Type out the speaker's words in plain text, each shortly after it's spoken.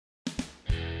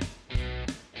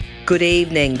Good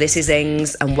evening, this is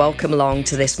Ings and welcome along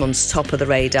to this month's Top of the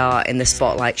Radar in the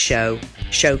Spotlight show,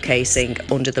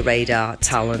 showcasing under the radar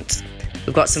talent.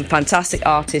 We've got some fantastic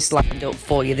artists lined up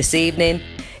for you this evening.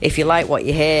 If you like what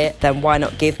you hear, then why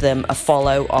not give them a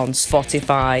follow on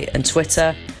Spotify and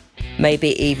Twitter, maybe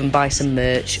even buy some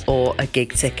merch or a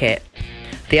gig ticket.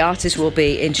 The artists will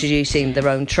be introducing their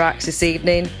own tracks this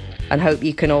evening and hope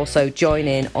you can also join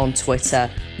in on Twitter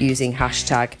using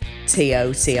hashtag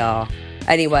TOTR.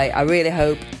 Anyway, I really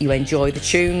hope you enjoy the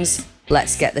tunes.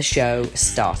 Let's get the show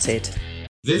started.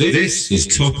 This is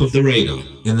Top of the Radar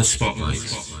in the Spotlight.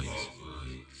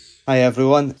 Hi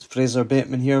everyone, it's Fraser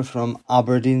Bateman here from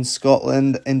Aberdeen,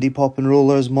 Scotland, indie pop and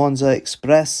rollers Monza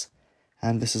Express,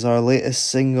 and this is our latest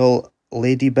single,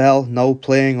 Lady Bell, now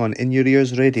playing on In Your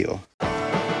Ears Radio.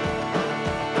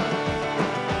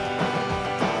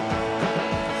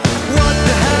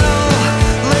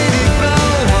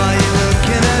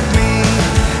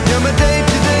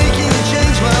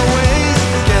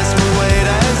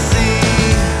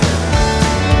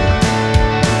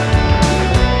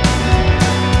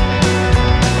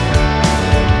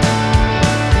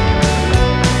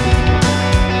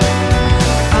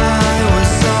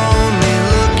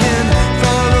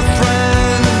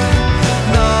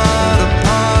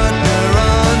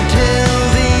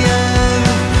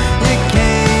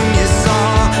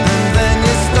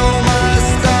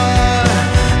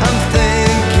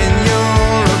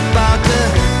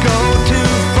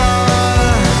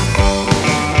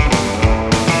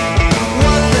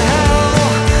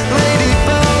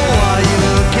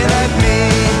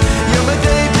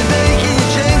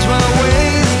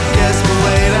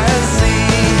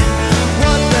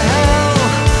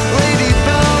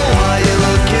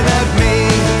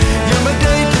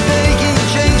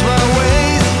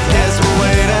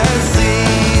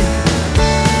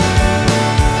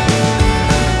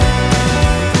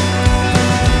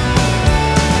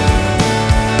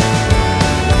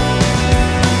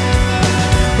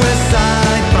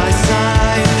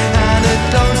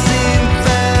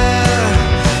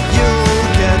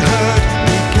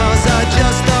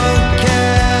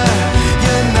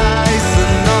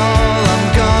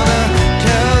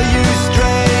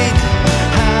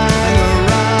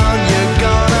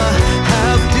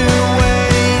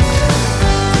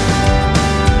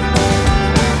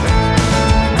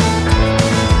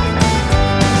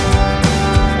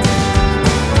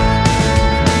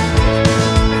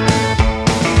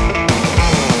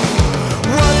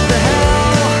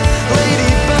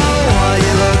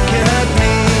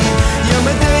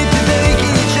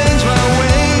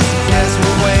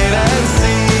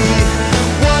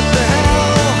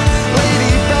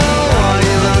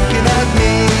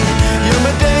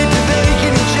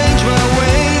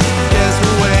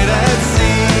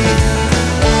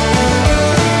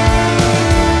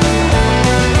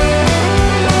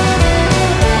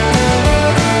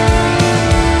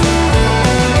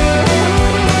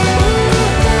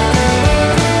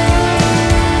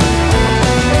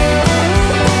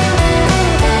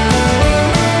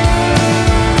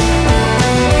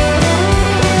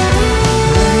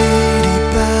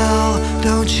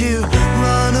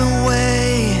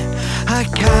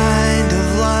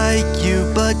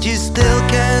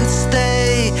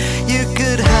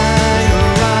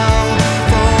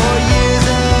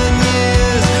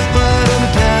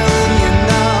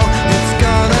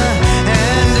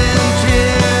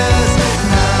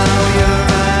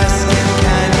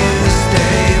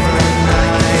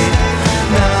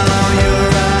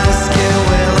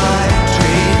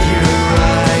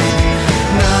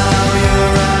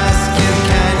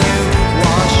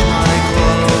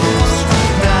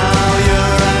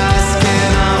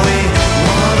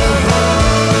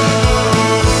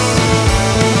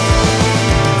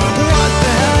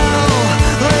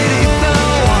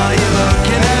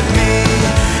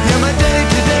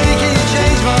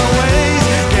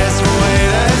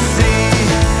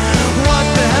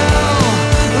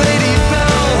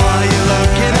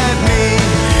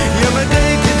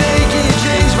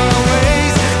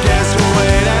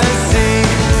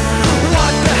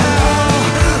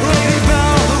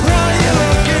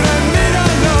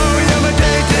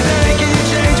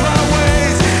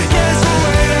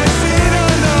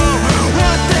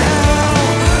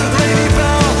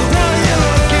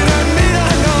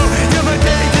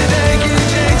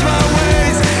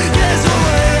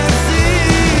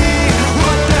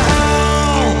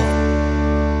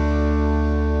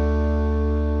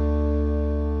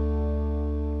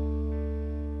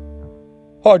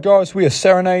 Hi guys, we are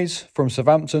Serenades from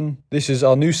Southampton. This is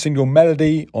our new single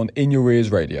Melody on In Your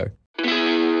Ears Radio.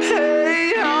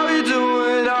 Hey, how you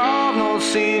doing? I've not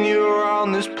seen you around.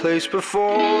 around this place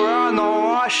before. I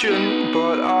know I shouldn't,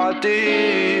 but I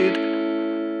did.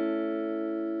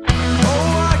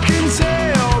 Oh, I can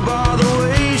tell by the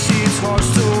way she talks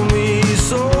to me,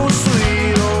 so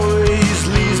sweet, always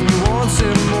leaves me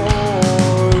wanting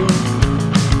more.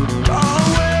 I'm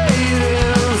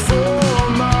waiting for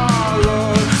my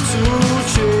luck to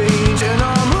change, and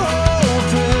I'm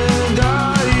hoping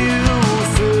that you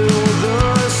feel the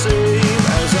same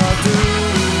as I do.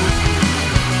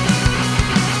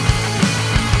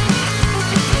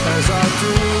 As I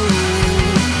do.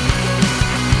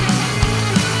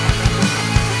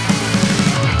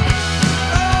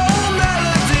 Oh,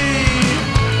 melody,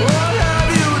 what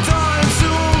have you done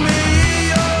to me?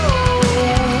 Oh,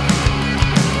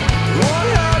 what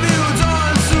have you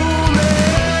done to me?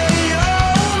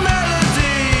 Oh,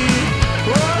 melody,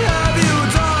 what have you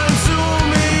done to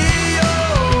me?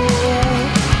 Oh,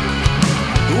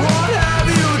 what have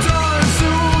you done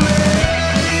to me?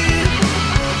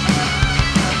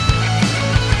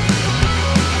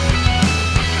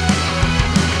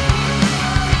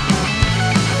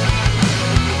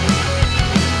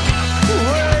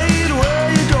 Wait, where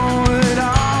you going?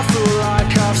 I feel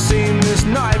like I've seen this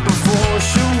night before.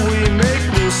 Should we make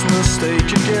this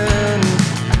mistake again?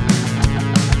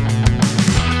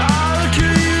 I look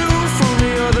at you from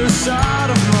the other side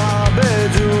of my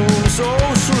bedroom. So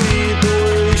sweet the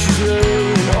way she's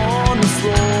laying on the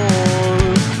floor.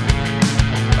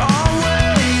 I'm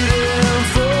waiting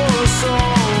for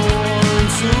someone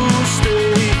to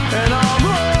stay, and I'm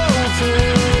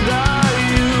hoping that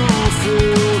you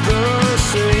feel the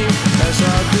same as I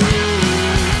do.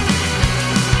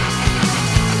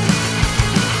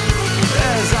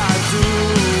 As I do.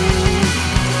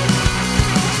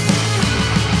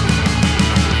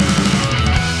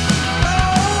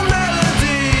 Oh,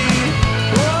 melody,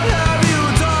 what have you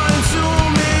done to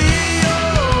me?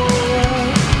 Oh,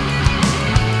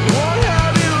 what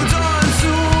have you done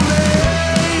to me?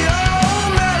 Oh,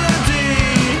 melody,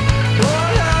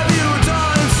 what have you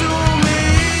done to me?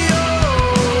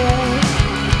 Oh,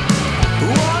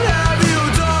 what have you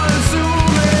done to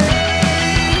me?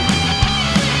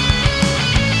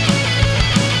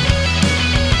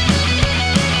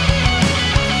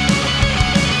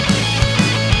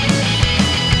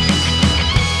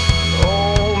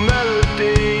 Oh,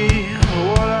 melody,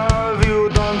 what have you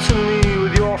done to me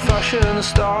with your fashion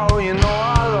style? You know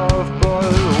I love, but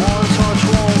one touch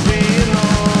won't be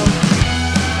enough.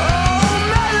 Oh,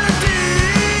 melody,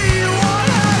 what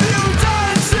have you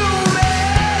done to me?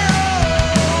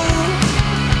 Oh,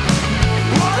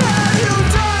 what have you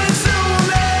done to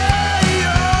me?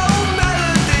 Oh,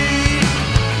 melody,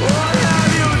 what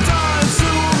have you done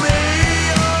to me?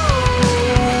 Oh,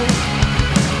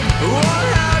 what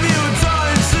have you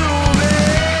done to me?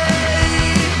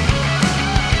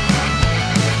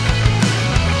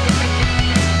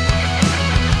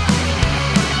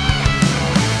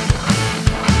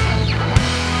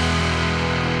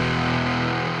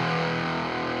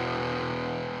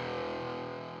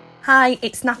 Hi,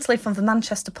 it's Natalie from the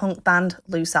Manchester punk band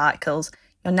Loose Articles.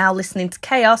 You're now listening to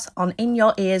Chaos on In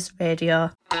Your Ears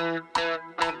Radio. Dream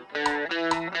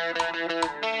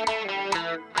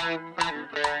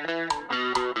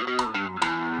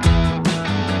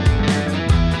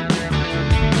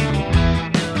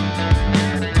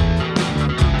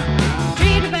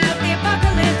about the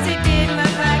apocalypse, it didn't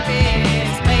look like this.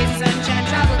 Space, sunshine,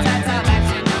 travel, times, our lives,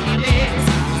 and only this.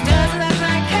 It doesn't look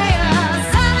like chaos,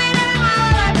 something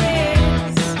all like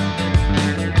this.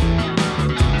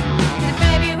 The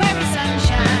February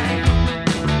sunshine,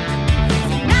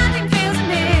 nothing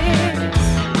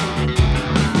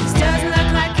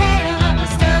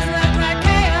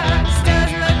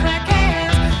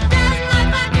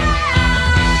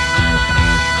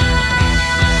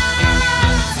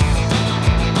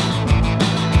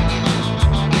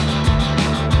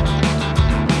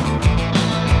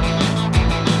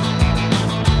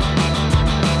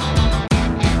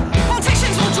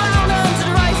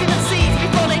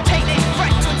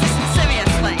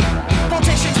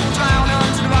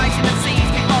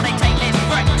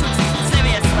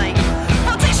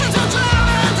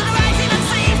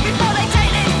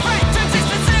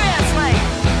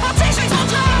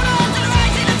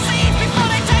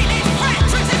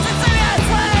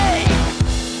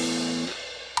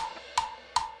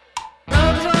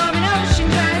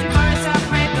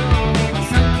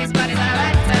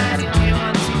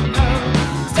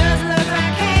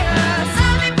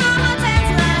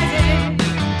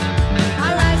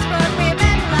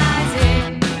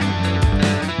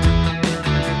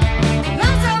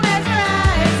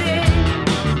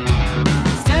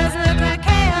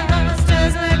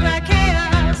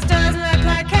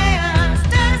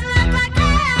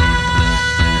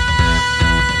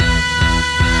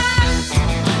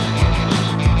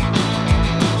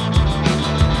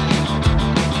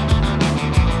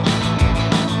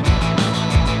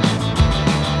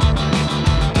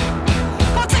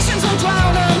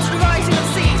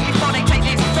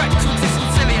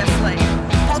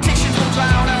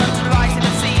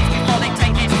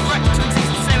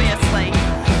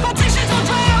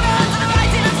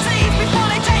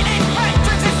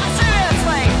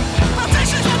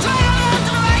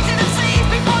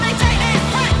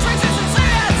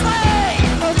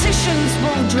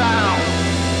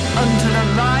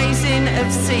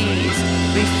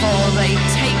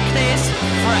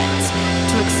threat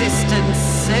to existence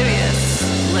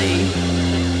seriously.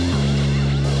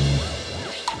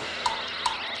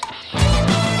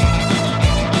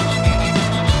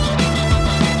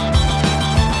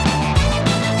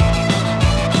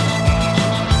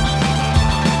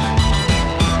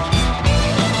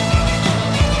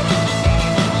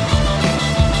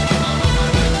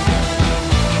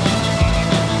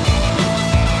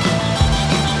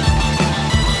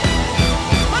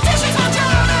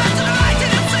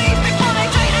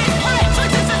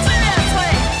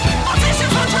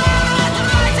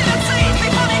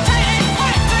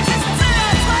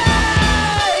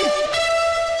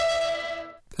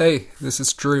 Hey, this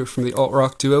is Drew from the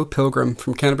alt-rock duo Pilgrim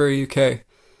from Canterbury, UK.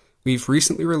 We've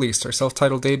recently released our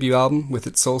self-titled debut album with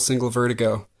its sole single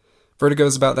Vertigo. Vertigo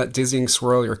is about that dizzying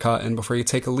swirl you're caught in before you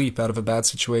take a leap out of a bad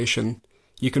situation.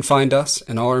 You can find us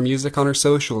and all our music on our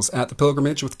socials at The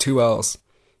Pilgrimage with 2 L's.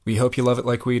 We hope you love it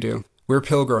like we do. We're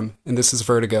Pilgrim, and this is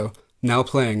Vertigo, now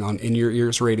playing on In Your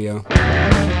Ears Radio.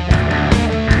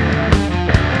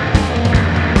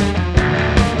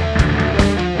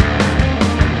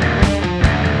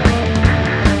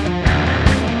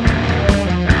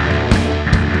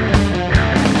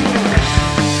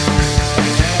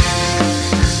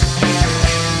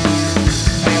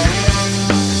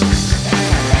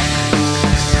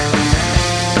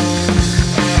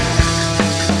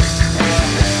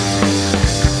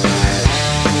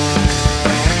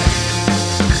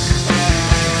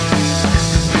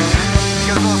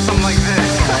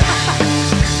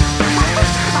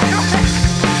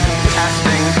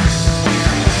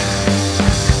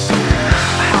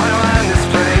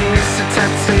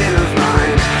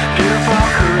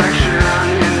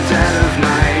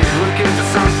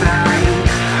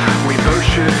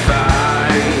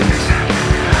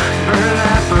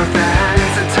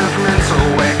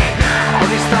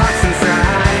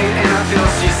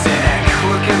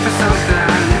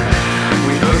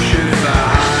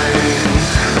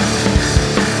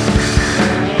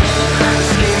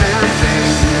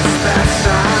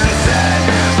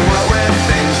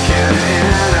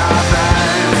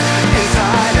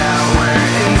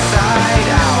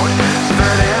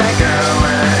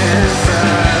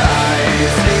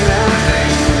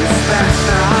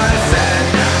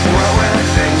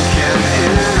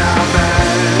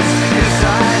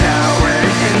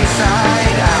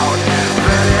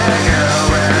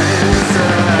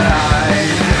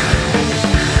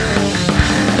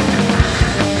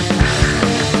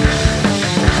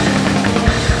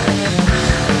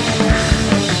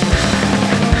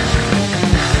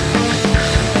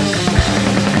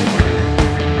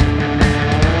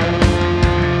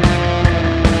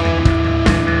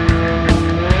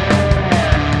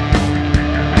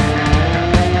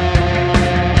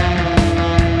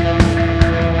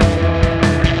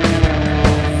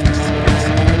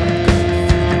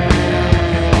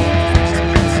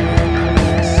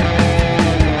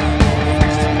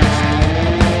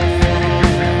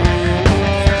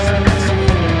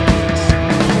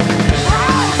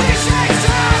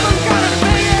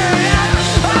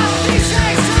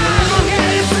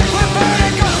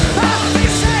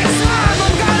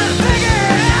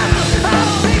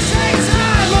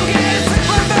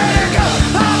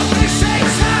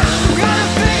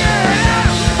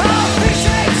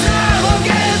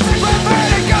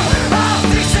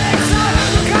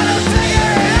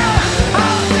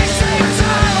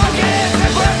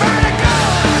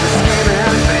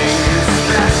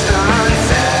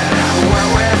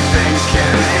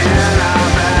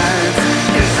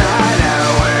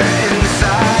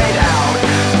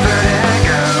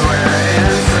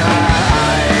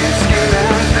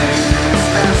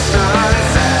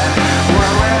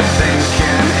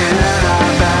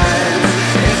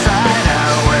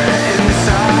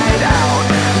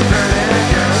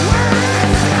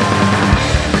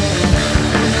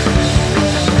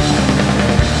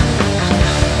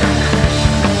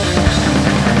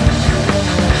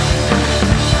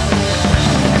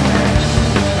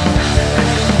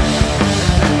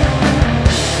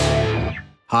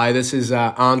 Hi, this is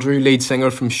Andrew, lead singer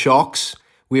from Shocks.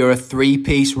 We are a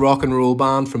 3-piece rock and roll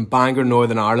band from Bangor,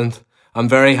 Northern Ireland. I'm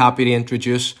very happy to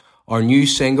introduce our new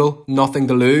single, Nothing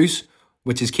to Lose,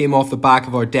 which came off the back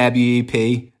of our debut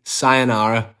EP,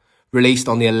 Sayonara, released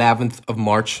on the 11th of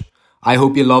March. I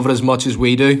hope you love it as much as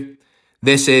we do.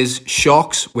 This is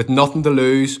Shocks with Nothing to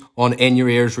Lose on In Your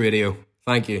Ears Radio.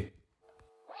 Thank you.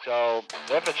 So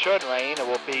if it should rain, it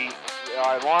will be,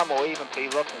 our alarm will even be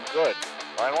looking good.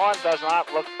 Our alarm does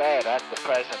not look bad at the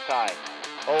present time.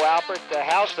 Oh, Albert,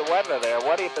 how's the weather there?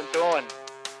 What have you been doing?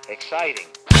 Exciting.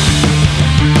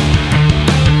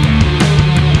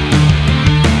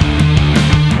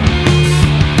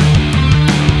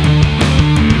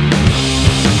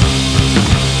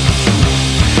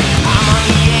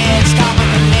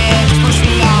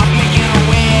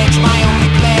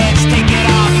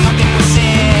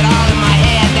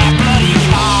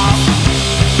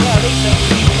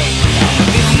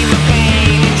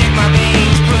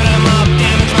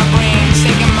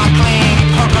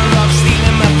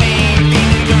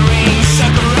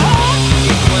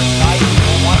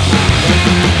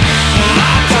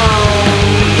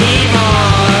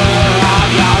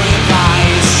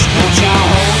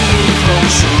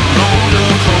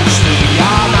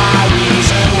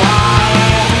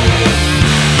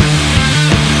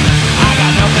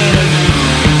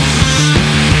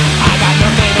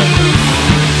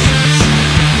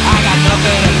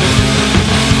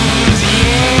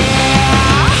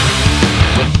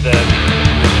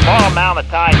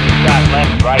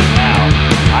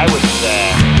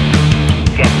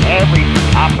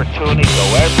 opportunity, go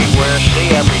everywhere, see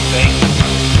everything.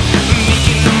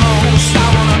 Making the most, I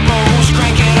wanna boast,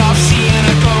 crank it off, seeing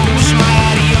a ghost. My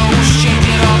adios, change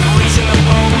it off, raising the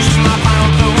post. My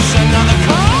final dose, another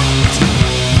coat.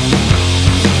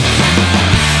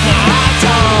 Now I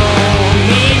don't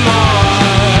need more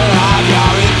of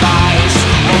your advice.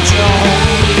 Won't you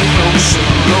hold me closer,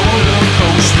 roller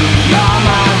coaster? You're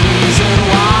my reason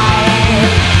why.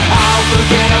 I'll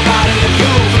forget about it if you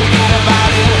forget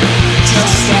about it.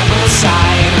 Just step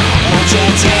aside. Won't you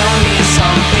tell me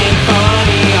something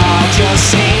funny or just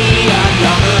say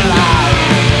another lie?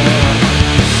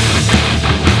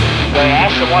 They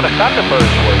asked him what a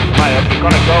Thunderbirds was. If you're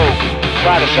going to go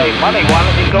try to save money, why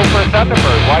don't you go for a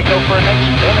Thunderbird? Why go for an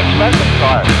inexpensive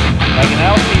car like an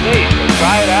LCD? So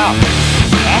try it out.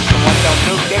 Ask them what they'll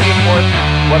do, give you for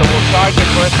what it will charge you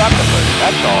for a Thunderbird.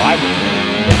 That's all I would do.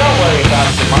 So don't worry about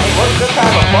the money. We'll just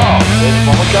have a ball.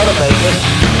 When we go to Vegas,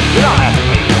 you don't have to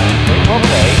pay for anything. We'll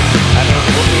pay. I mean,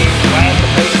 we'll be glad to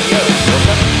pay for you. We'll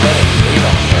just split it. We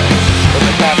don't care. We'll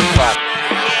just have fun.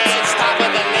 It's top of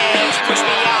the nails, push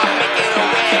me off, make it a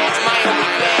wedge. My only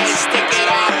pledge, stick it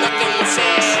off, nothing was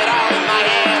said. All in my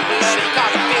hand, bloody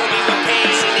coffee, fill me with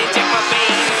pain. Inject my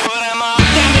veins, put 'em up,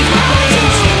 damage my brain,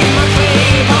 stick in my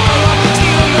grave. All up,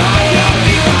 steal my fame,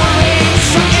 feel my rage.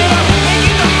 Suck it up, make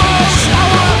it the most. I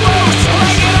wanna boast,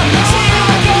 like it up, say I'm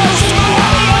a ghost. My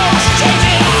adios, change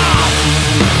it off.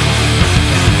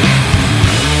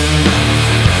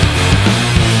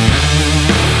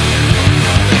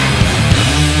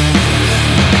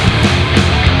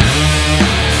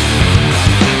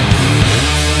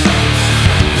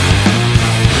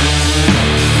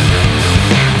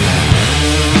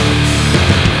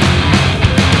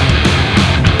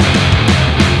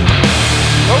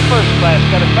 Go first class,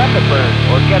 get a Thunderbird,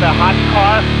 or get a hot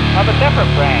car of a different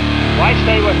brand. Why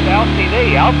stay with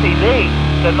LTD? LTD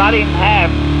does not even have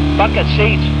bucket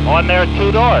seats on their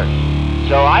two doors.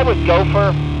 So I would go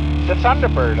for the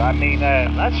Thunderbird. I mean,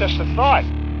 that's just a thought.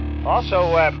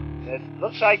 Also, it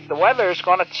looks like the weather is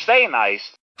going to stay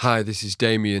nice. Hi, this is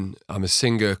Damien. I'm a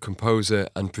singer, composer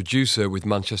and producer with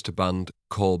Manchester band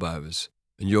Callbearers.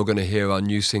 And you're going to hear our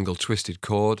new single Twisted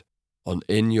Chord on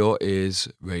In Your Ears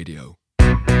Radio.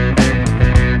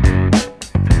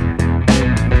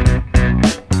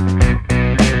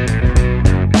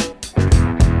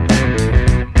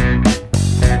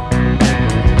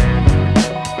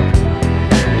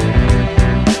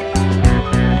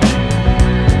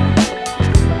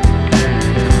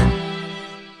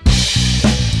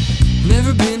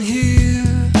 Never been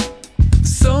here.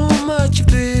 So much of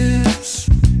this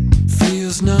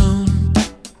feels known.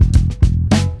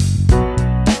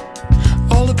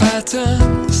 All the patterns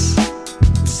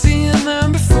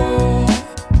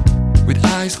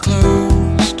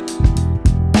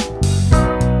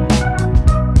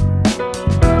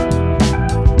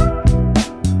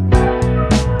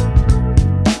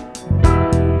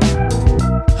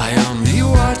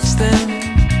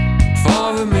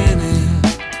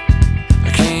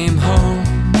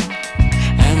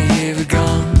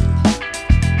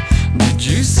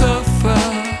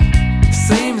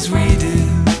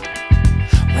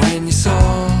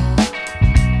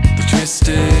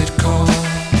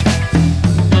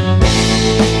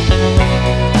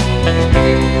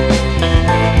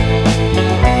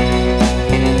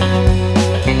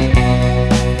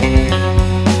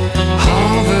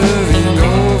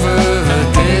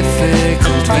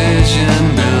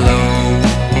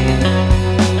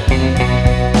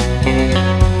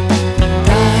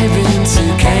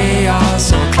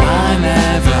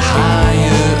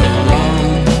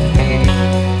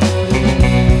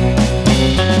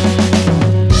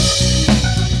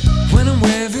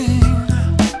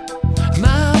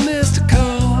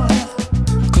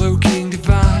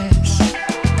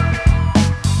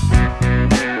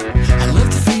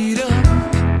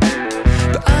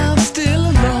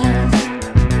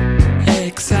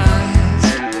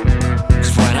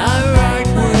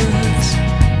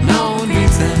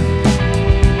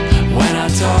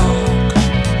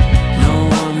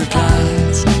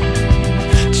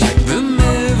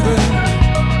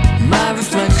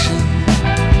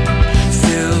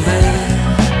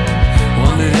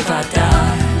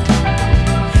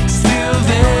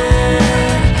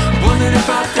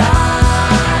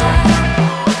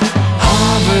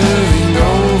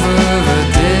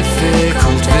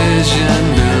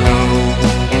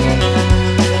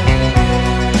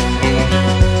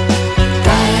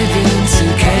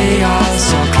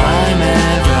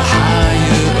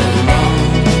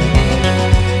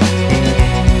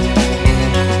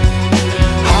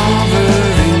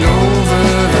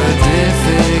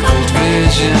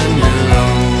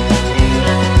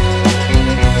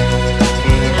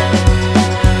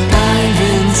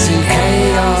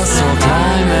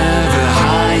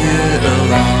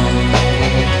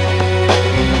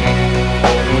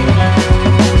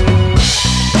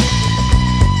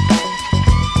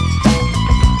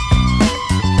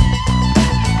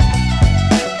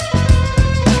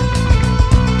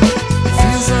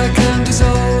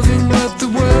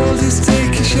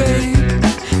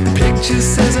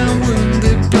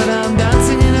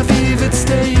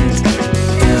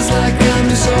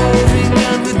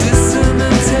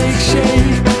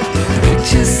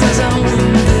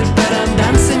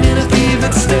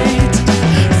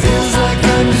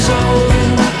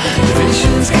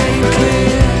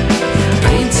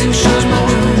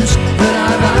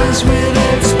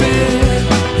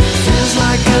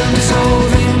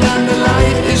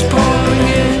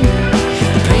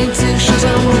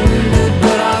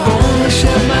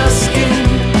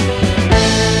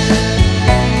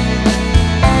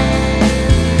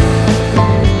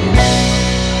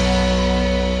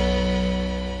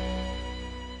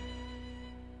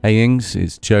Hey Ings,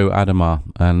 it's Joe Adamar,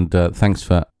 and thanks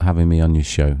for having me on your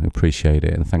show. Appreciate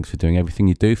it, and thanks for doing everything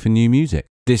you do for new music.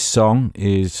 This song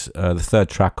is the third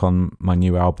track on my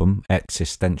new album,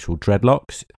 Existential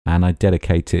Dreadlocks, and I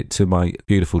dedicate it to my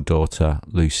beautiful daughter,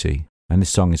 Lucy. And this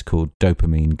song is called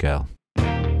Dopamine Girl.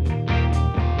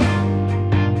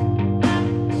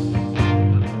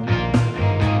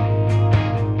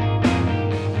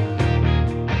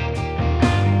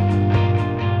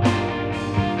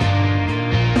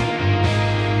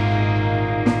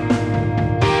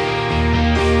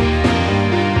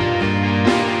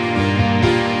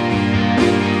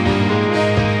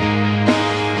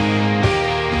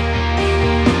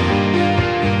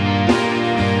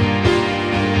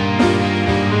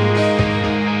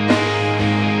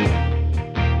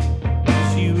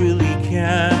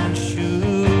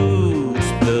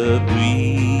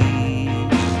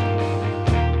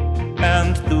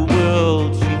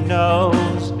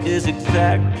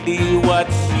 Exactly what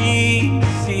she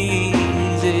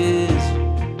sees is,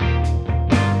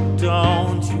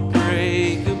 don't you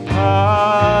break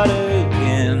apart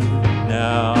again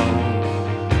now,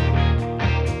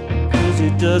 'cause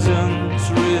it doesn't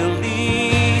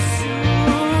really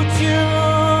suit you.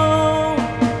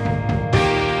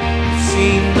 You've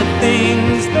seen the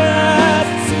things that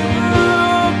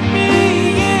suit me,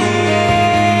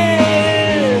 yes.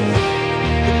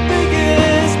 The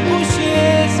biggest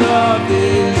bushes of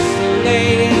this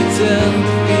latent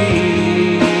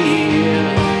fear,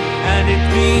 and it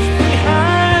leaves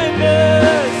behind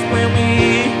us when we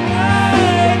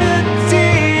hide a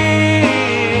tear.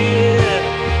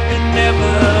 It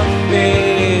never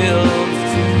fails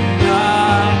to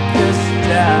knock us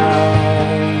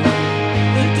down.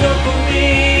 The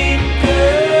dopamine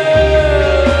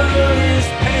girl is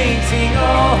painting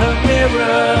all her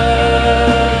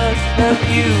mirrors. A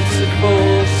beautiful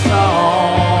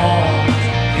song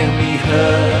can be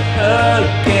heard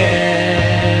again.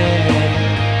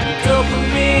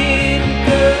 Dopamine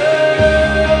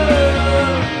girl,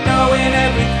 knowing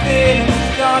everything's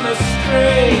gone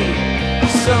astray.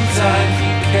 Sometimes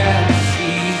you can't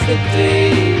seize the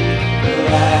day, but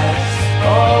that's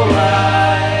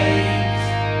alright.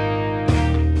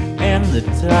 And the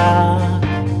dark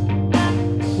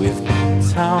with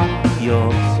Tom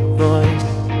York's voice,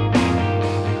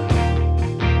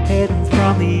 hidden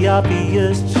from the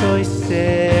obvious choices.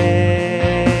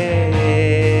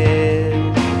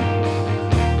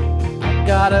 I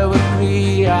gotta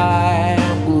agree, I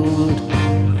would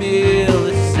feel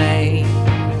the same.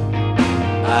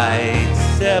 I'd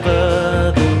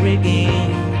sever the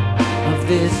rigging of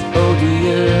this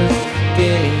odious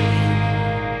game.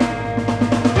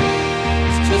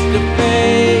 It's just a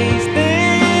phase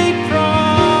they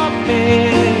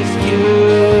promised you.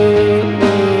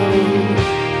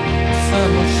 Sun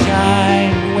will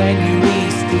shine when you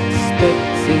least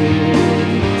expect it.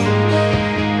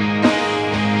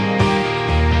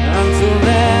 Until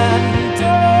then,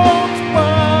 don't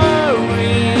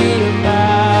worry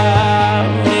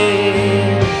about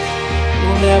it.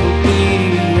 It'll never be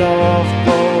your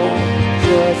fault,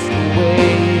 just the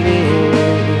way it is.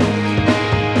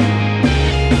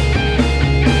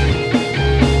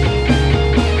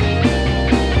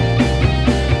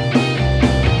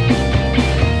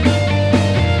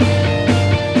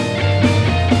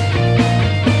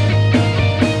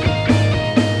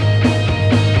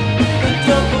 The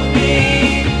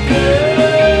dopamine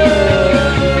girl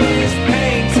is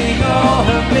painting all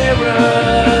her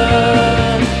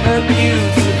mirrors. A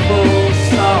beautiful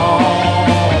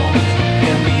song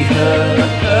can be heard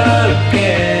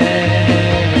again.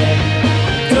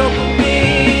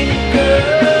 Dopamine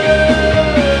girl,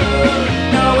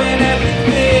 knowing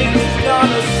everything's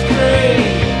gone astray.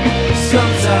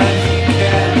 Sometimes you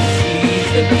can't seize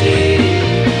the day,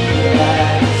 but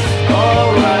that's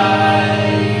alright.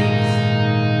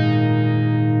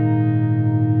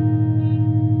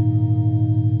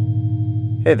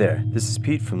 Hey there, this is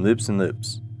Pete from Loops and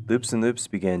Loops. Loops and Loops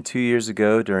began 2 years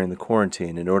ago during the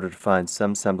quarantine in order to find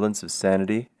some semblance of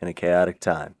sanity in a chaotic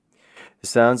time. The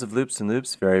sounds of Loops and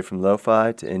Loops vary from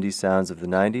lo-fi to indie sounds of the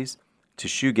 90s to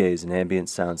shoegaze and ambient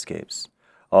soundscapes.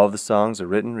 All of the songs are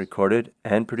written, recorded,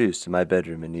 and produced in my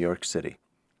bedroom in New York City.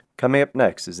 Coming up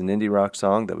next is an indie rock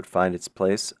song that would find its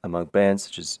place among bands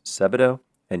such as Sebadoh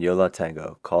and Yo La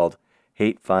Tengo, called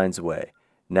Hate Finds a Way,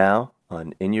 now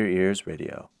on In Your Ears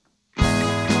Radio.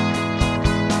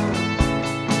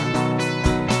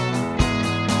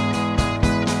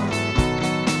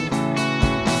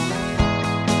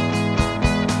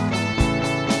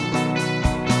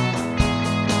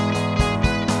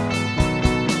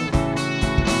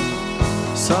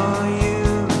 Saw you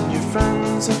and your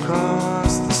friends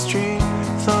across the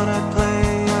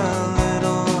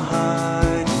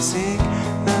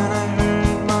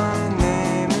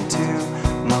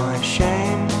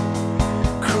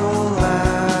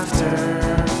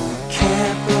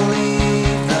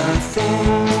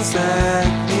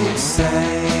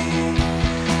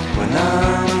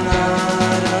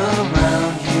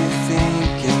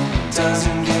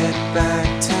doesn't get back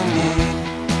to me.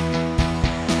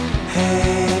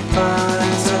 Hate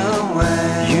finds a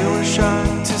way. You were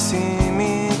shocked to see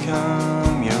me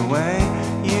come your way.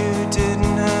 You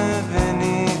didn't have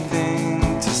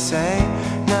anything to say.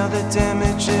 Now the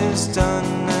damage is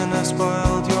done and I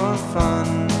spoiled your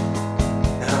fun.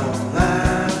 No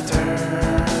laughter.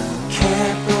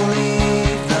 Can't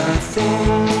believe the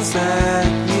things that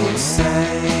you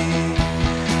say.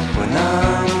 When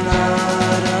I'm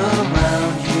not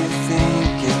around, you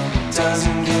think it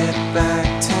doesn't get back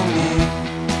to me.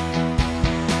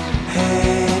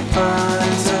 Hate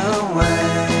finds a way.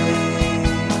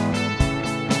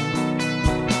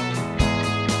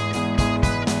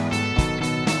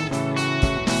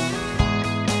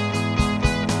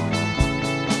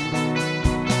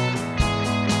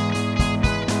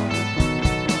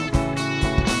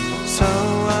 So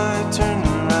I turned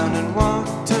around and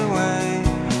walked away.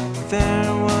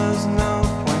 There was no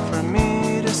point for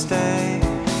me to stay,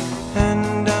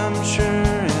 and I'm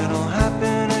sure it'll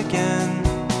happen again.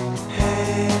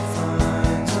 Hate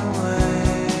finds a way.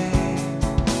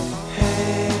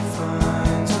 Hate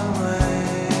finds a way.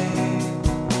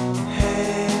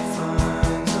 Hate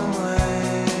finds a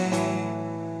way.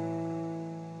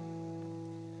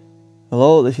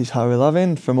 Hello, this is Harry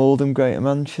Lavin from Oldham, Greater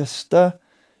Manchester,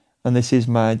 and this is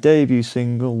my debut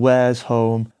single, Where's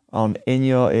Home, on In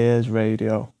Your Ears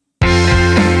Radio.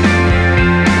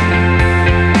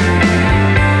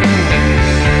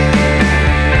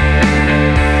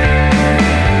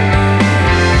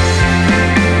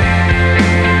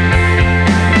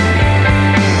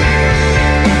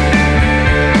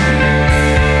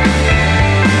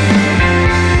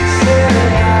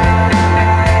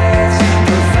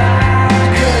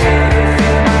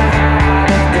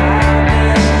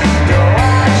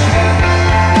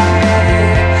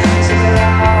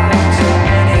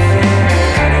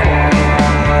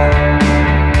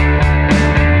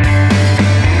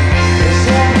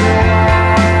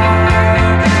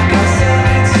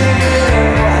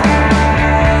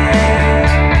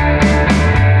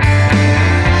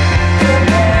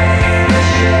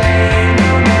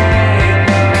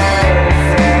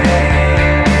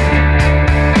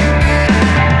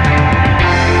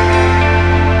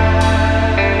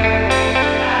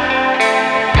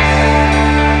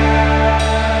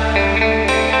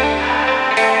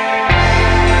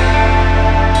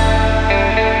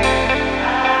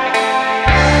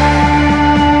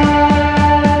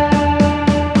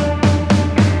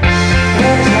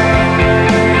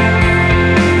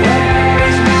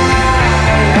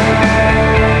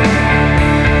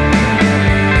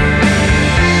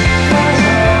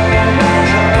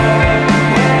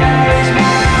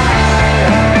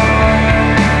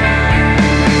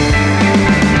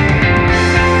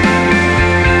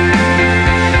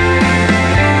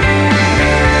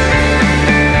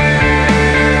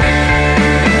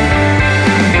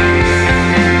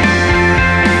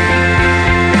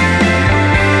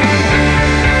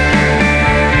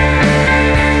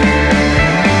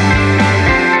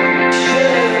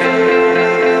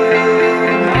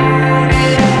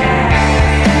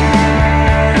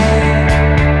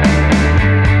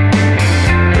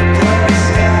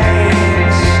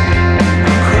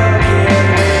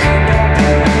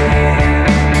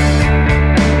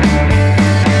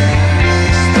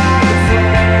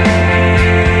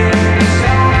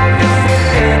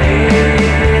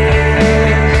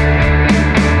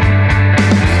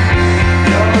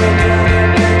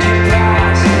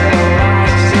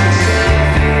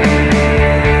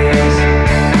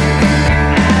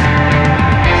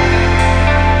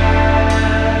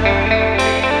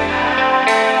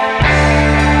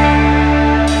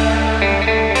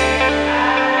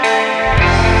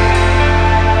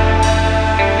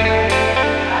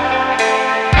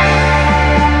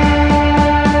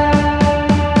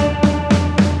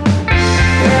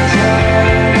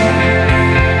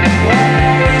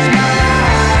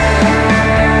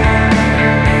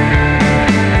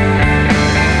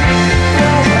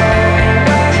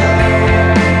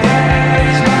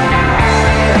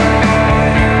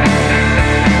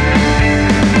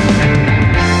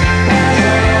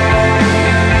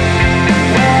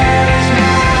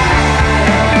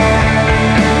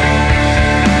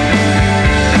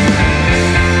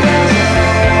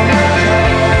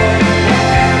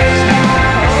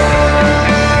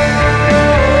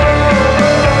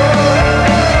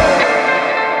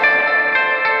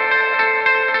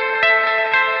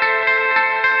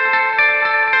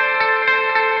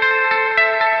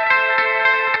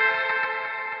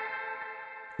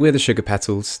 We're the Sugar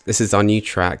Petals. This is our new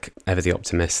track, Ever the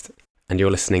Optimist, and you're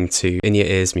listening to In Your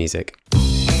Ears Music.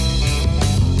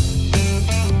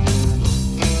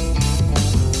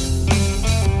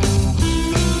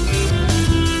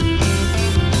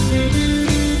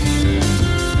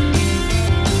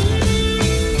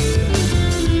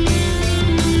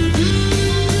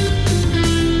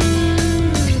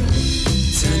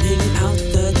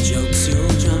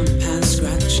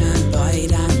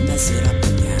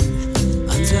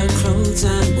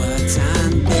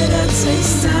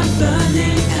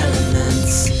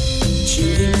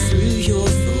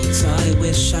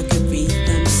 wish I could read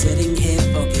them sitting here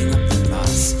fogging up the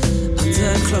glass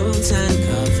under clothes and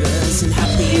covers, and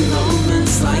happy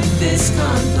moments like this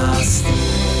can't last.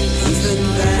 Even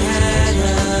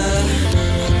better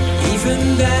if,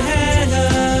 even better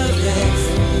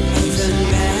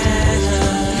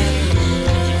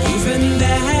even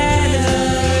better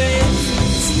if,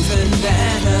 it's even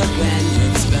better when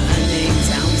it's burning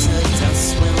down to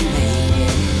dust. We'll make it.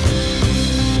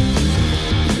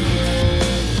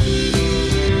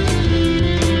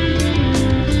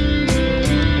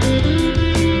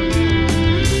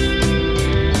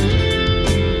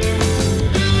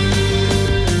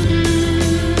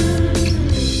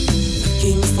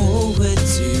 Looking forward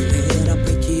to it, I'll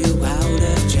break you out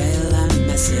of jail and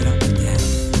mess it up again.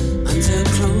 Under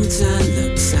clothes and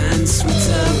looks and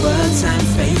sweeter words and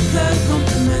faker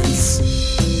compliments,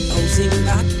 holding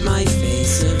back my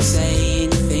face of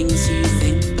saying things you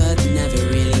think but never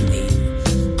really mean.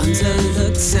 Under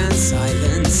looks and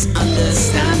silence,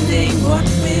 understanding what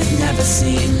we've never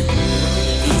seen.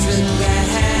 Even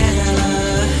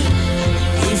better if,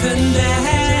 even better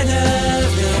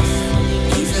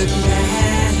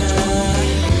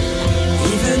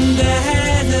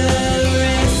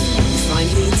if you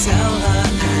finally tell her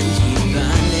and you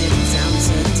burn it down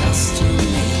to dust. You make it.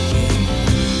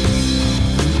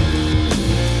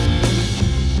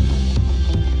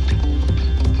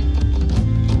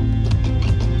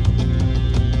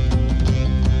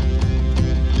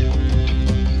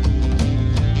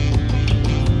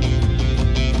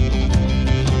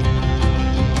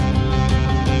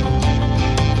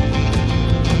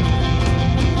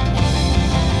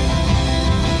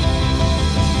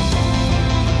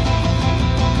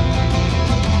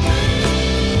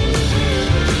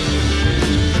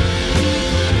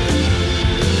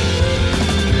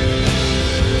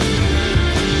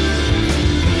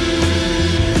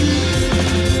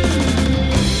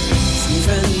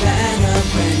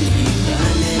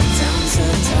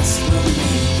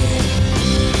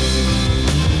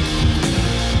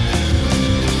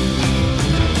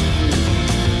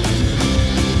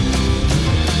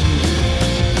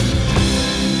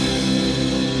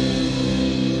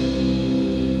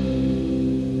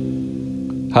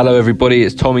 Hello everybody,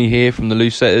 it's Tommy here from the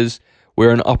Lucetters.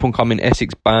 We're an up-and-coming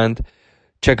Essex band.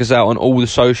 Check us out on all the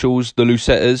socials, the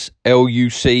Lucetters,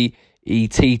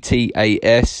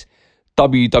 Lucettas,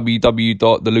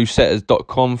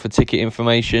 www.thelucetters.com for ticket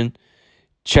information.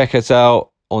 Check us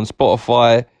out on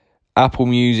Spotify, Apple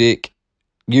Music,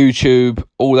 YouTube,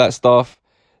 all that stuff.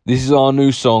 This is our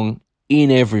new song,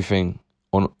 In Everything,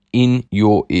 on In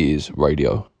Your Ears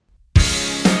Radio.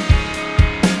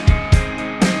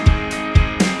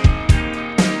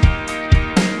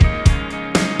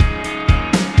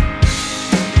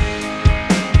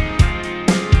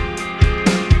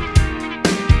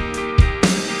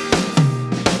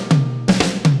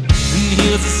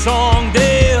 Here's a song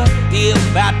there,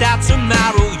 if I die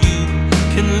tomorrow you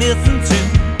can listen to,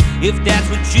 if that's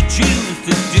what you choose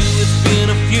to do. It's been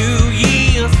a few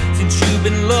years since you've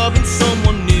been loving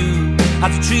someone new.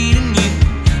 How's it treating you?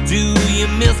 Do you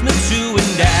miss me too?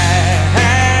 And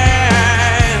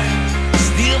I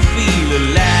still feel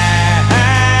alive.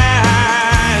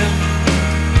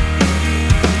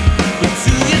 But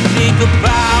do you think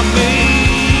about me?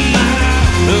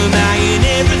 Am I in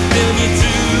everything you do?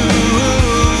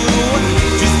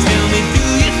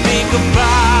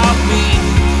 About me,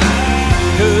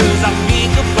 'cause I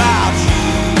think about you,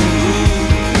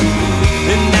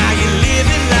 and now you're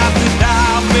living life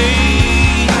without me.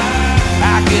 I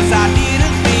guess I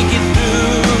didn't think it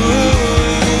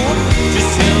through.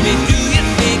 Just tell me, do you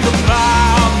think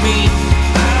about me?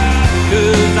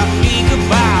 'Cause I think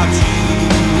about you.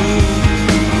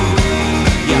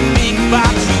 Yeah, I think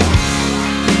about you.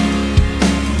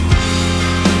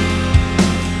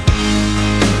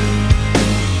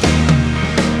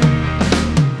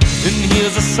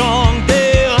 Here's a song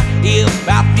there, if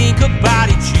I think about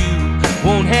it you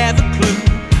won't have a clue,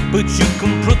 but you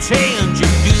can pretend you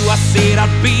do. I said I'd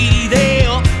be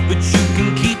there, but you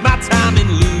can keep my time in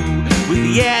lieu with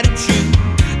the attitude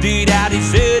that I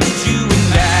deserted you.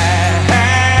 And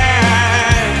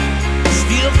I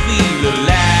still feel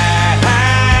alive.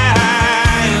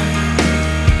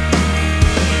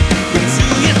 But do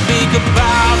you think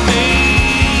about me?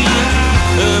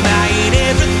 Am I in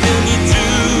everything you do?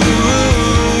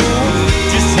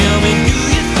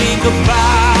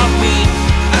 About me,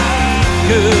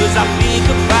 'cause I think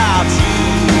about you.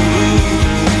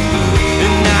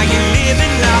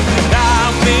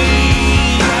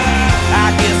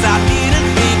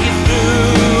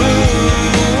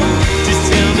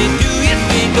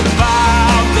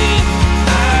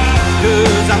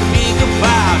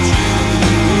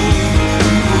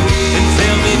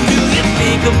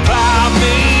 about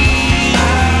me,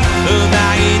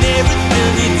 about in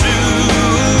everything you do.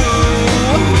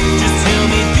 Just tell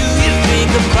me, do you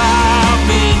think about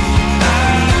me?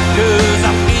 'Cause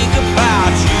I think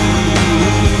about you.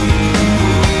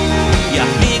 Yeah, I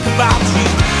think about you.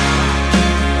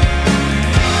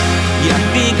 Yeah, I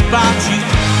think about you.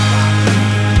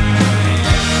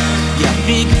 Yeah, I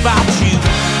think about you.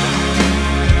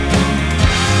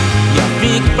 Yeah, I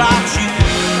think about you.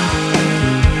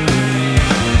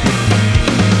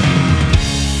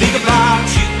 Think about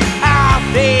you. I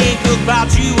think about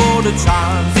you all the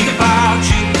time. Think about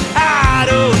you. I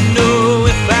don't know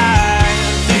if I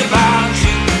think about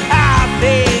you. I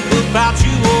think about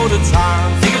you all the time.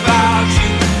 Think about you.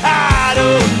 I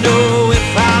don't know if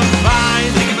I'm fine.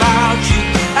 Think about you.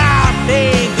 I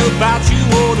think about you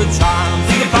all the time.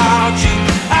 Think about you.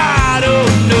 I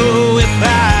don't know if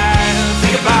I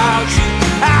think about you.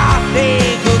 I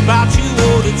think about you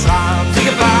all the time. Think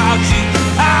about you.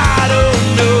 I don't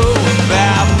know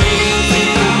about me. Think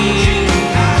about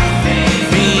me.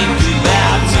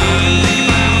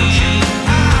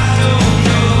 I don't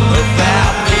know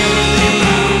about me.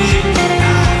 Think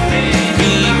about me.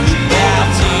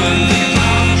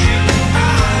 I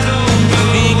don't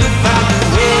know. Think about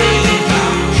the way you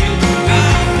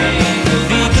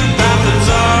think about the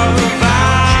love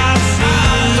I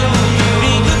see.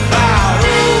 Think about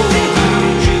all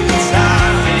the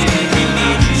times we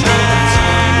need you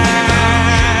time.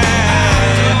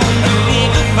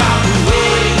 Think about the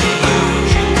way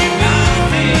you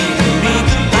think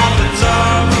about the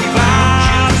love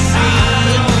I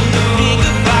see. Think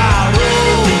about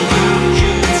all the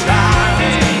times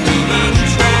we need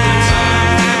you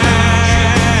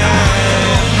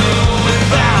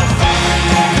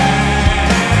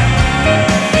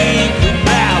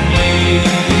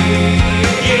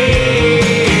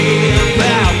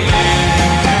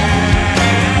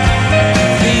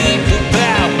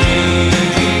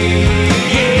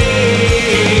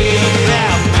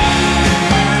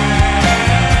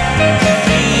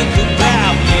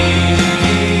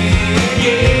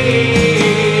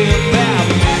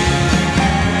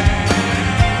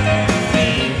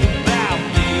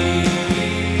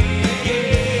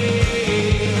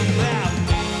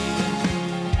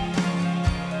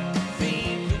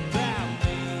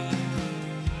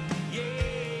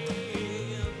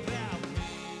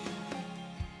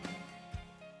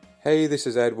Hey, this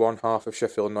is Ed, one half of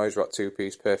Sheffield Noise Rock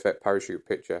two-piece Perfect Parachute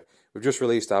Picture. We've just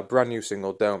released our brand new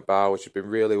single Don't Bow, which has been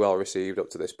really well received up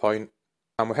to this point.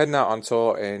 And we're heading out on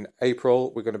tour in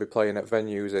April. We're going to be playing at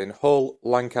venues in Hull,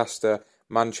 Lancaster,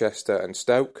 Manchester and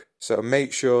Stoke. So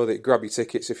make sure that you grab your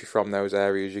tickets if you're from those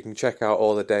areas. You can check out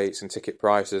all the dates and ticket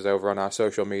prices over on our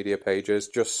social media pages.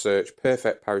 Just search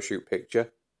Perfect Parachute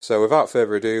Picture. So without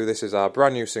further ado, this is our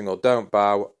brand new single Don't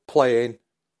Bow, playing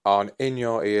on In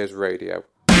Your Ears Radio.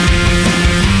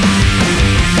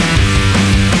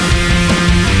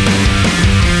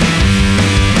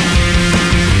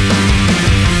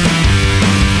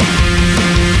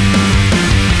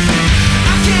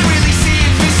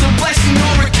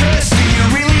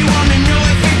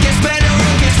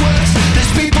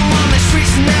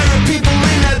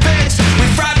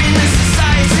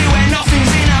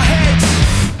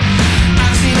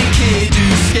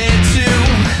 Scared to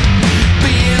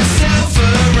be yourself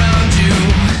around you.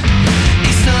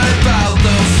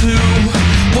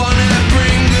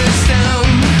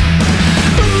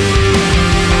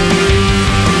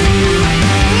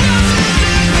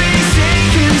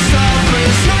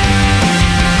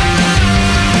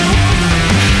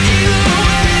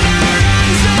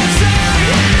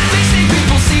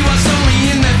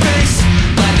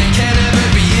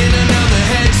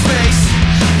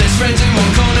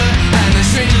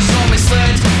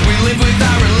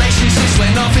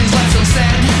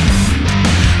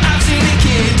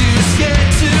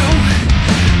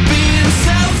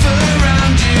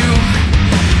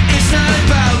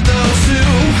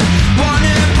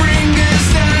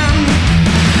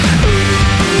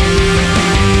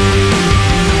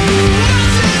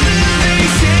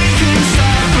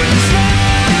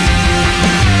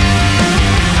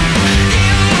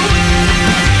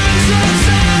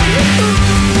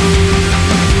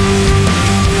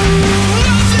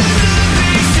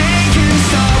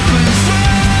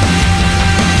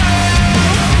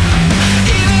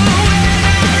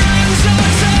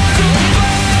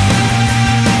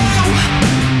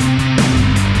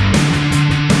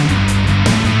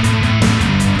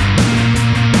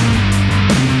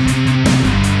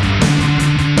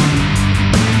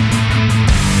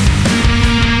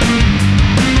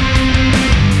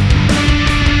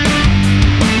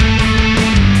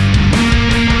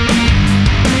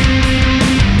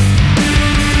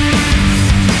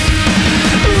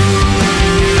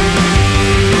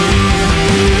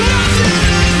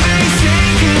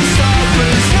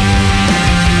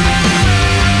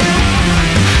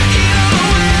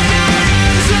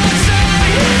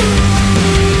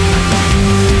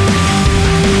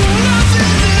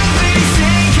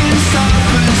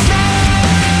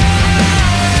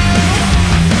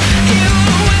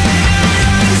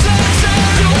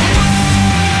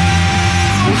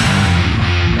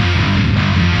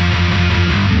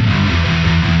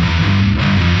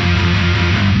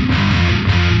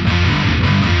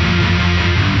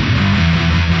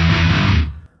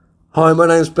 Hi, my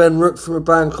name's Ben Rook from a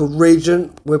band called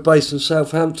Regent. We're based in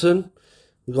Southampton.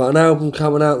 We've got an album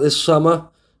coming out this summer,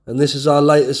 and this is our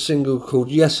latest single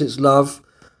called Yes It's Love,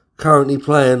 currently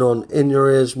playing on In Your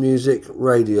Ears Music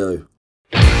Radio.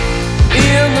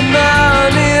 In the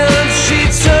morning, she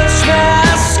touched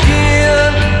my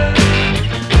skin.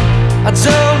 I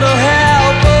don't know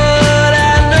how, but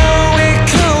I know it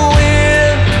could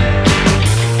win.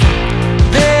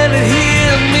 Then it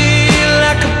hit me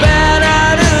like a bat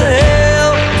out of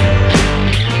hell.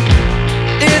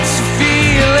 It's a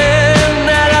feeling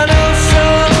that I know so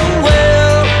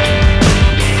well.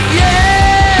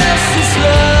 Yes, it's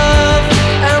love,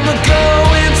 and we're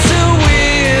going to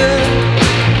win.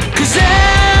 'Cause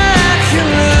I can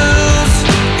lose,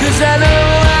 'cause I know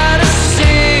how to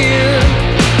sin.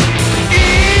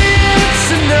 It's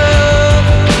enough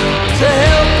to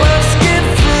help us get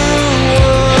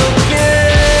through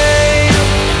again.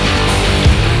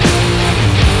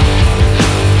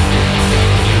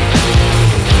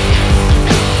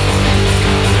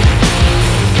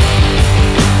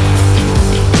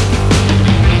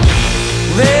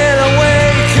 Then I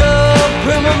wake up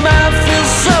and my mind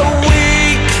feels so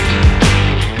weak.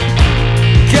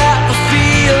 Got the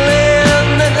feeling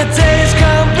that the days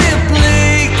can't be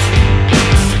bleak.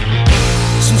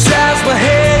 Sometimes my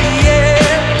head,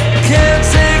 yeah, can't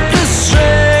take the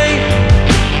strain.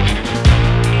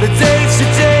 The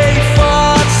day-to-day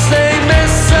thoughts, they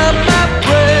mess up my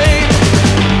brain.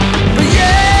 But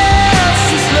yes,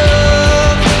 it's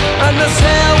love, and that's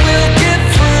how we'll get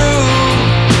through.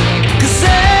 'Cause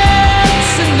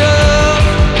that's enough,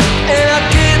 and I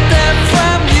get that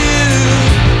from you.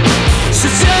 So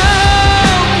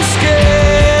don't be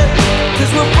scared,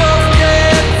 'cause we'll both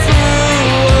get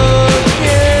through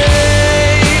again.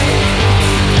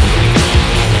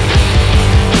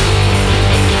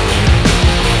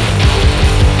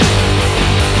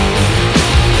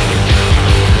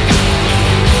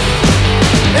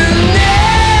 And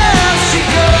now she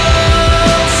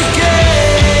goes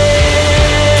again,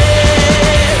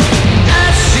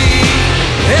 as she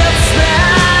helps my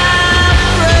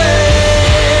friend.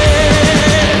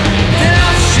 Then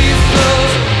as she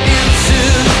flows into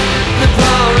the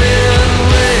pouring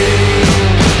rain,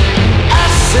 I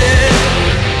said,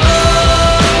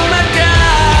 oh my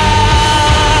God,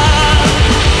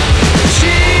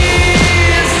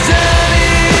 she's done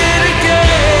it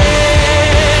again.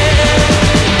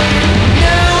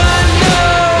 Now I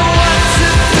know what to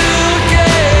do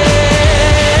again.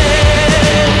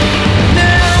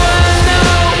 Now I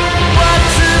know what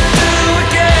to do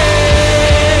again.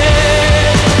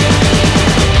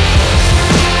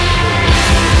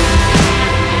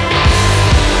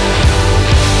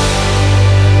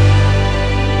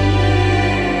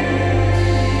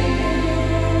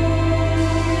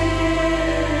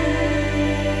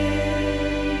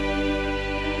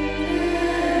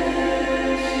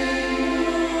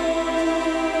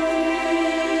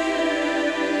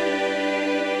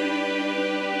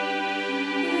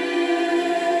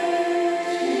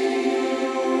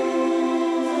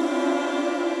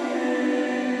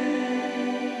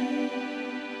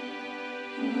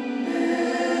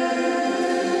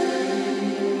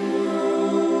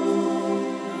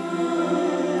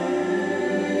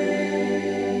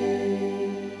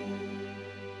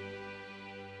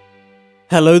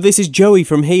 Hello, this is Joey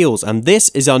from Heels, and this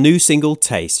is our new single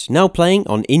Taste, now playing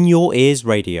on In Your Ears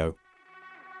Radio.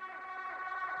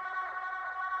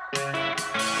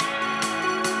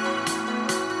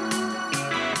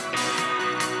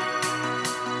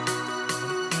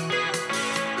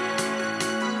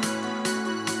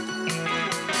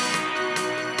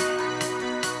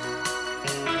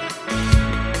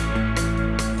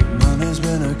 Monday's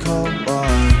been a cold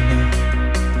one.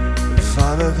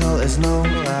 5 o'clock is no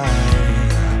lie.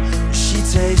 She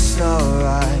tastes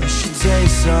alright. She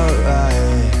tastes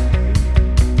alright.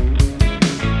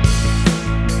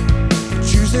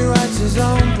 Tuesday writes his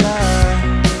own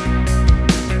plan,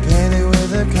 painted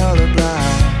with a color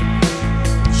black.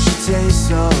 She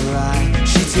tastes alright.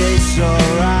 She tastes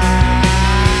alright.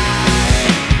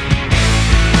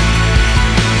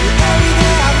 Every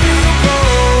day I feel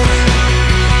cold.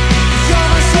 You're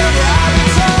my secret I've been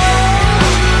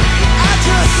told. I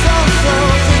just don't throw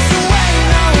things away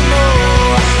no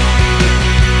more.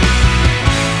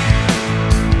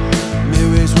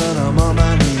 Mirrors when I'm on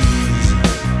my knees,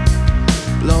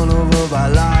 blown over by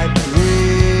light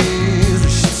breeze.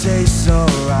 But she tastes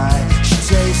alright. She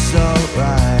tastes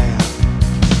alright.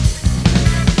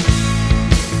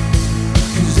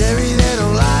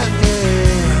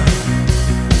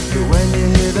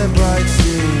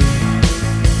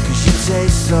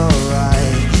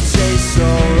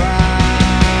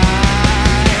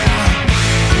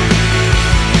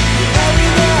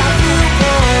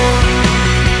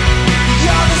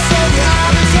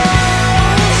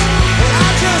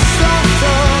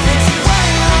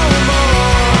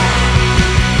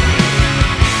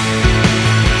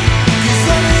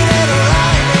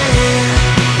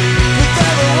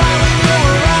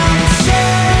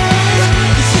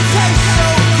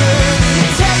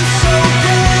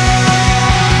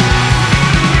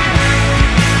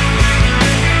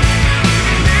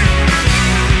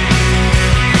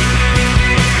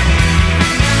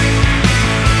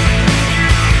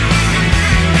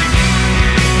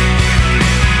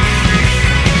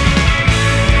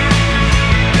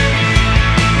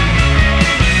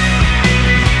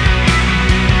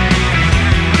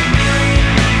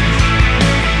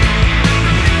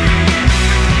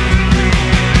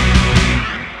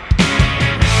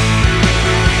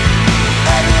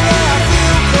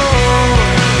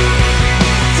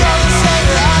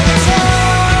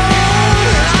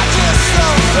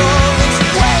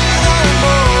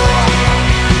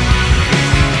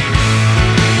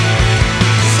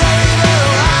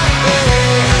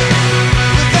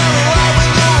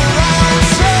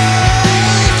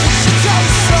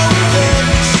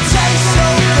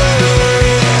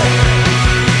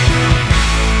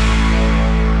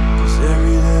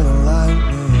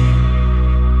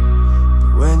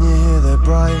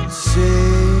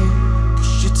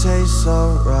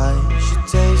 right, she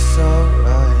tastes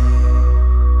alright.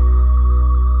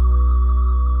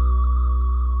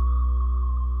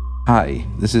 Hi,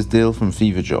 this is Dale from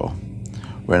Feverjaw.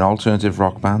 We're an alternative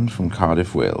rock band from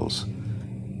Cardiff, Wales.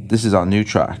 This is our new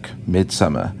track,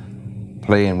 Midsummer,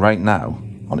 playing right now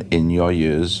on In Your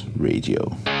Ears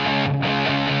Radio.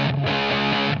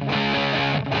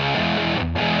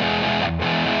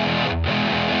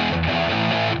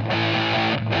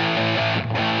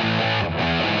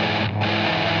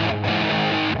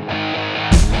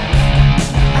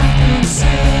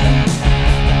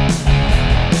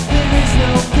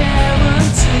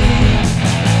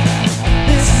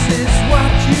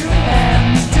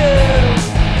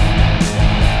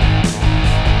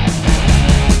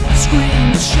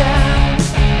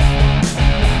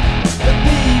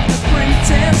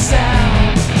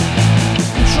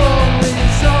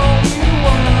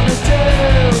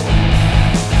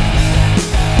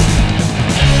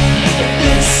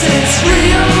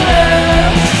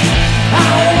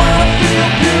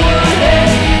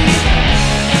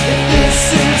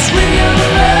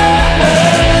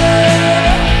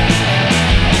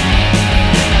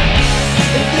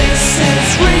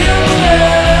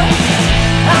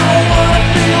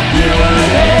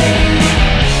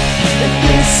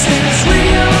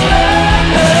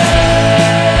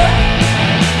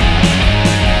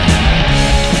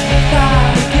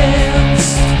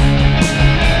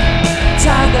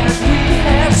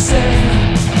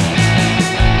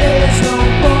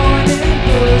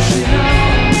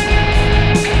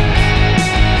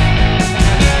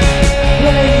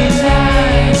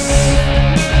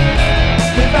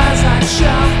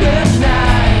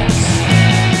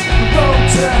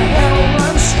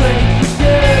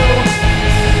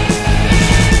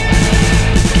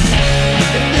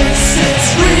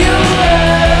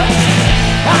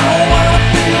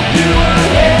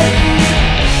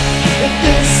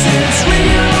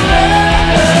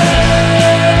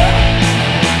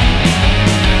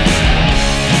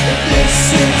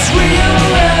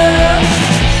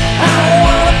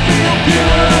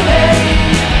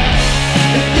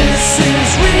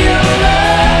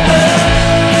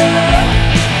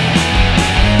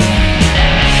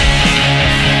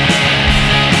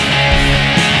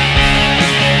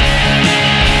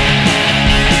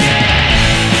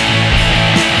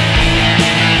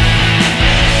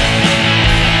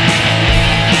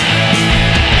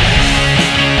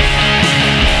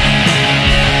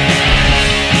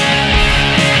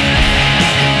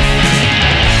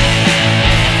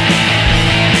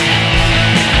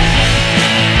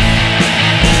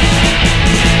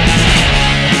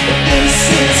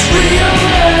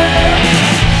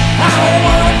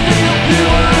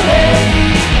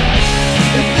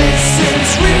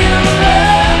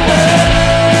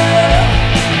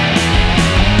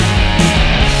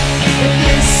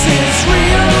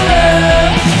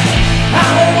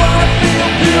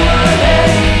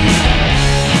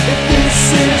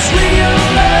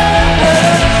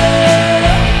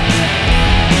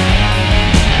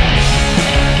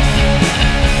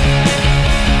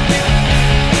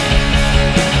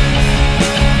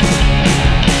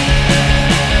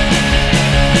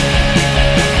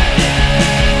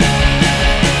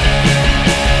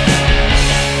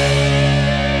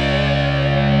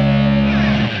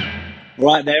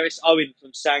 Right there, it's Owen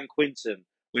from San Quintin.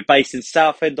 We're based in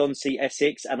Southend-on-Sea,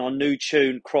 Essex, and our new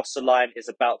tune, Cross the Line, is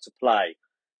about to play.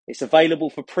 It's available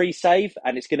for pre-save,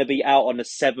 and it's going to be out on the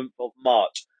 7th of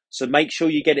March. So make sure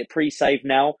you get it pre-saved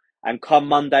now, and come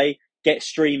Monday, get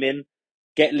streaming,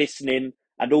 get listening,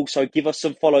 and also give us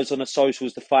some follows on the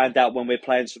socials to find out when we're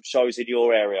playing some shows in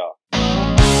your area.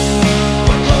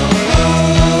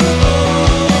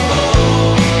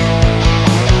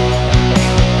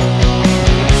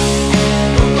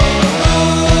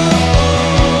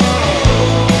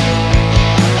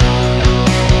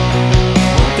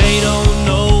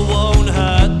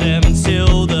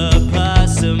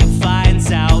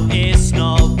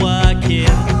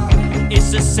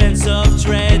 Sense of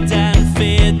dread and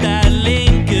fear that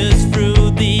lingers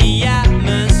through the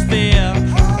atmosphere.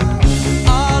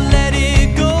 I'll let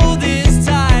it go this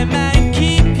time and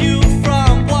keep you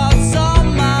from what's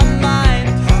on my mind.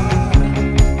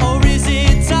 Or is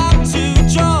it time to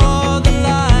draw the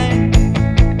line?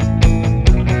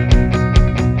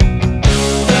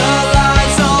 The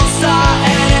lights all start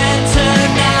and end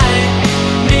tonight.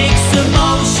 Mixed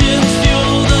emotions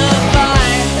fuel the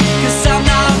fight. 'Cause I'm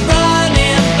not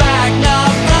running back,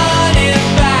 not running.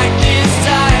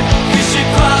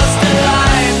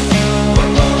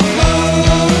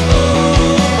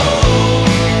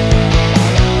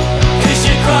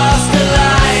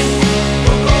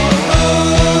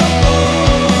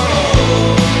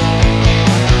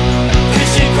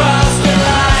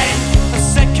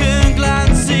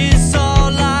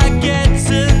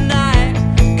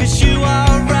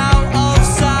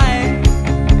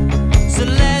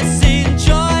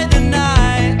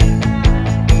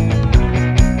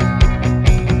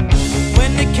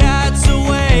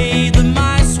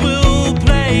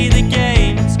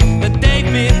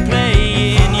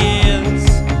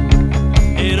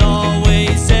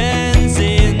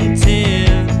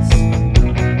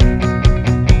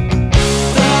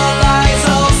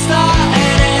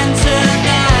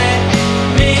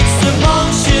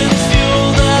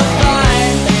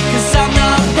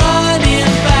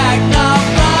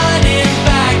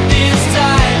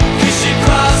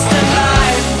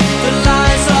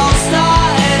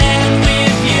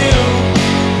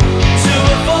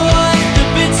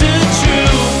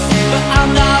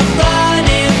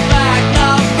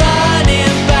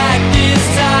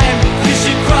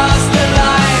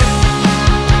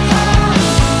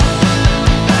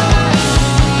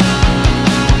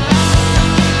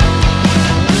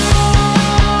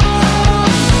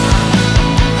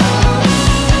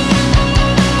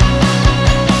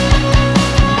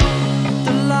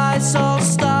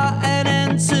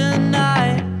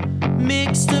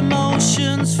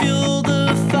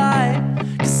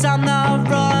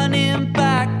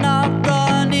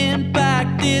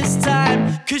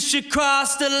 should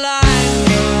cross the line.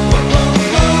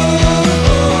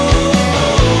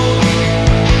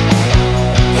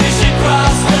 You should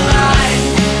cross the line.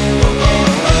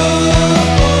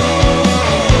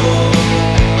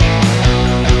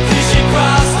 You should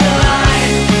cross the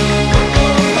line.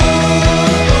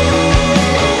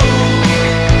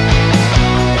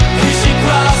 You should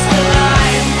cross the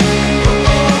line.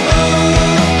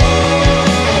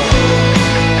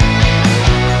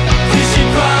 You should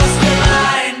cross the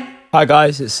line. Hi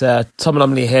guys, it's Tom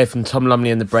Lumley here from Tom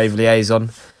Lumley and the Brave Liaison.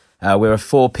 We're a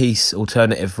 4-piece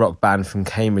alternative rock band from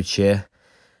Cambridgeshire,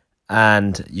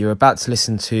 and you're about to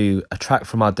listen to a track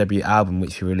from our debut album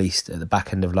which we released at the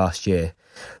back end of last year.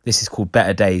 This is called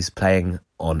Better Days, playing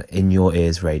on In Your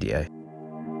Ears Radio.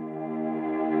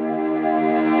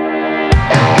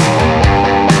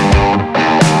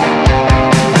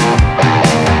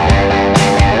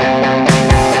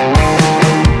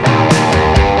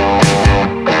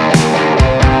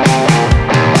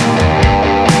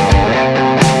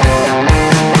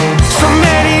 So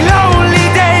many lonely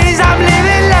days I'm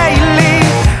living lately.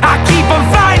 I keep on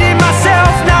finding myself,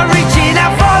 not reaching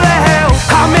out for the help.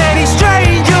 How many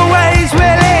stranger ways will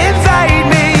it invade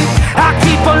me? I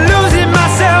keep on losing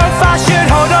myself, I should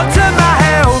hold on to my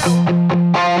health.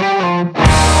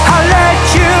 I let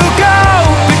you go,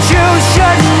 but you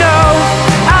should know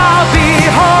I'll be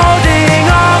holding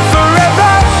on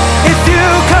forever. If you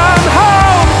come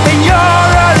home and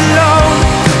you're alone,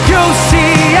 you'll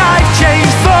see I've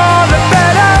changed for the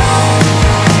better.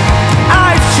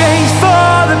 I've changed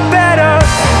for the better.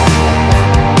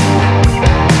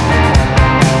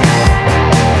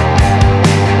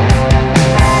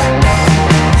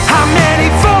 How many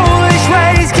foolish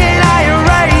ways can I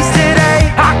erase today?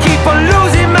 I keep on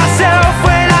losing myself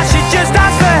when I should just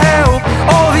ask for help.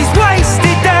 All these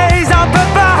wasted days I put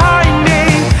behind me,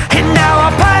 and now I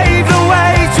pave the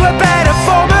way to a better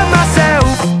form of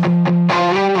myself.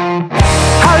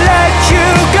 I let you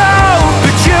go,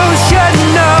 but you should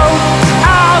know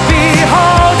I'll be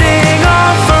holding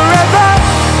on forever.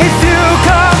 If you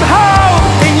come home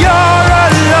and you're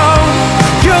alone,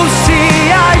 you'll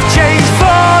see I've changed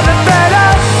for the better.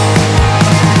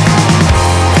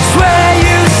 Swear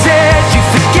you said you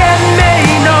forget me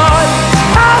not.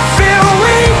 I feel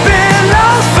we've been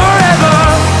lost forever.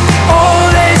 All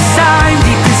this time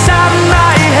deep inside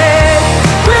my head,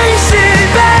 we've seen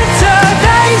better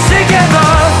days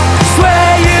together. Swear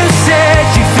you said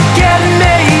you forget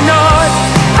me not.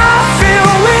 I feel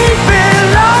we've been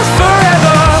lost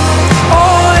forever.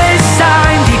 All this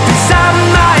time deep inside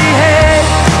my head,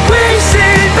 we've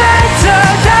seen better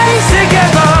days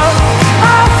together.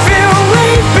 I feel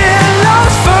we've been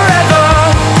lost forever.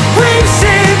 We've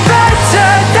seen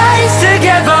better days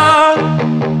together.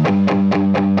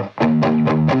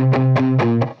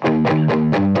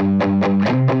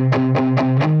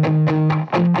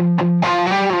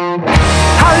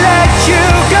 I let you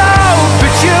go,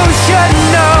 but you should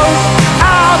know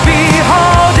I'll be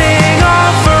holding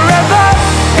on forever.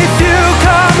 If you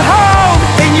come home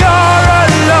and you're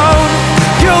alone,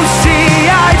 you'll see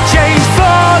I've changed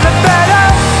for the better.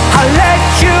 I let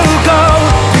you go,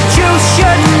 but you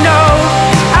should know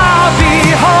I'll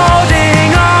be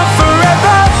holding on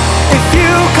forever. If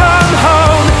you come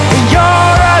home and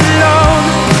you're alone,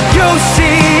 you'll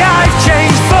see I've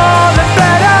changed for the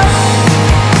better.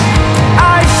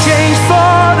 I've changed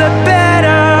for the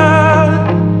better.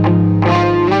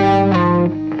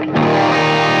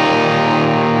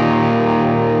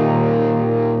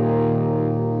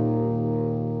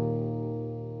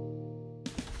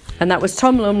 And that was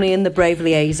Tom Lumley and the Brave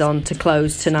Liaison to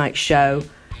close tonight's show.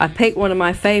 I picked one of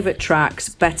my favourite tracks,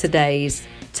 Better Days,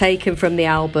 taken from the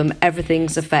album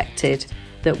Everything's Affected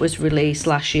that was released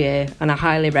last year, and I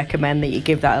highly recommend that you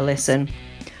give that a listen.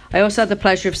 I also had the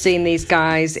pleasure of seeing these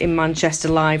guys in Manchester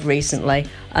live recently,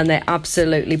 and they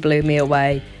absolutely blew me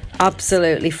away.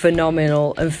 Absolutely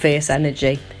phenomenal and fierce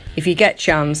energy. If you get a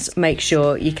chance, make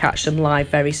sure you catch them live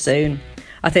very soon.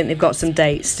 I think they've got some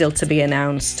dates still to be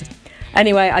announced.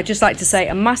 Anyway, I'd just like to say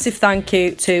a massive thank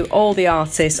you to all the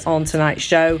artists on tonight's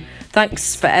show.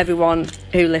 Thanks for everyone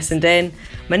who listened in.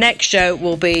 My next show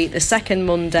will be the second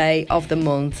Monday of the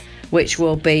month, which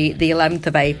will be the 11th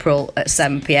of April at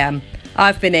 7 p.m.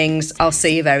 I've been Ings. I'll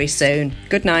see you very soon.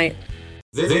 Good night.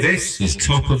 This is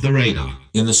Top of the Radar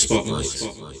in the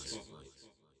Spotlight.